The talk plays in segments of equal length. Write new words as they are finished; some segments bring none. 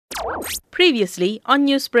Previously on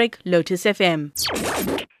Newsbreak, Lotus FM.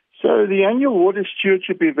 So the Annual Water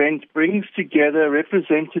Stewardship event brings together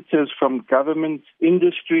representatives from government,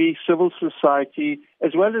 industry, civil society,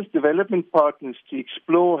 as well as development partners to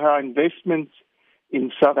explore how investments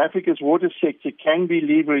in South Africa's water sector can be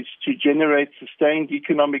leveraged to generate sustained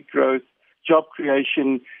economic growth, job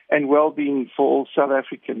creation, and well-being for all South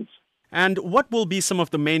Africans. And what will be some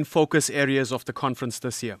of the main focus areas of the conference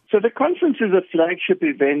this year? So the conference is a flagship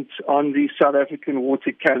event on the South African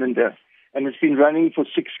water calendar, and it's been running for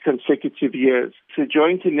 6 consecutive years. It's a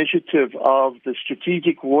joint initiative of the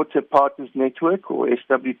Strategic Water Partners Network, or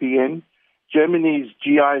SWPN, Germany's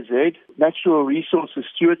GIZ, Natural Resources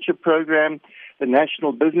Stewardship Program, the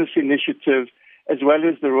National Business Initiative, as well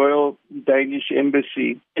as the Royal Danish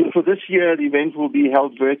Embassy. And for this year, the event will be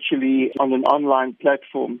held virtually on an online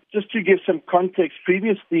platform. Just to give some context,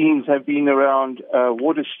 previous themes have been around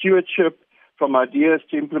water stewardship, from ideas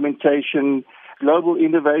to implementation, global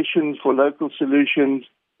innovations for local solutions,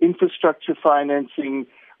 infrastructure financing,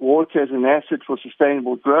 water as an asset for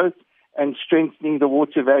sustainable growth, and strengthening the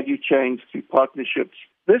water value chains through partnerships.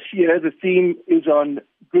 This year, the theme is on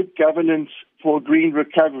good governance for green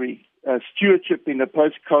recovery, stewardship in a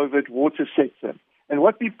post-COVID water sector. And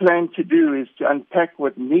what we plan to do is to unpack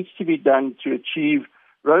what needs to be done to achieve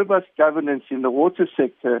robust governance in the water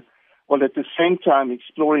sector, while at the same time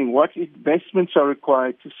exploring what investments are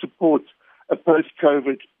required to support a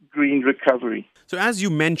post-COVID green recovery. So as you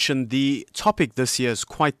mentioned, the topic this year is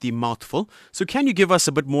quite the mouthful. So can you give us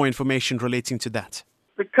a bit more information relating to that?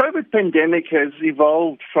 The COVID pandemic has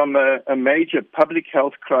evolved from a major public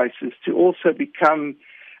health crisis to also become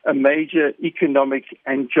a major economic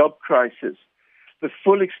and job crisis, the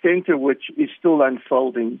full extent of which is still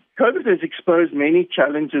unfolding. COVID has exposed many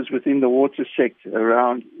challenges within the water sector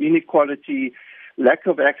around inequality, lack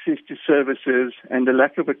of access to services, and the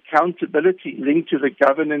lack of accountability linked to the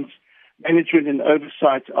governance, management, and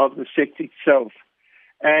oversight of the sector itself.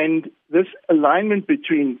 And this alignment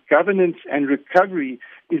between governance and recovery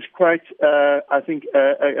is quite,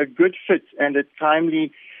 a good fit and a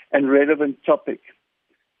timely and relevant topic.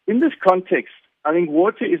 In this context, I think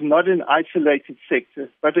water is not an isolated sector,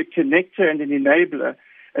 but a connector and an enabler,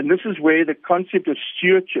 and this is where the concept of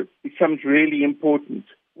stewardship becomes really important.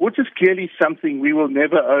 Water is clearly something we will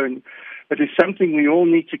never own, but it's something we all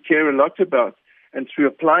need to care a lot about, and through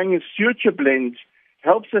applying a stewardship lens,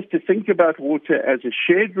 helps us to think about water as a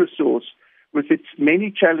shared resource with its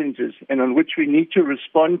many challenges and on which we need to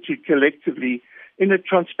respond to collectively in a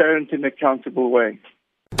transparent and accountable way.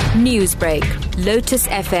 Newsbreak, Lotus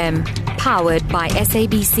FM, powered by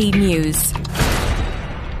SABC News.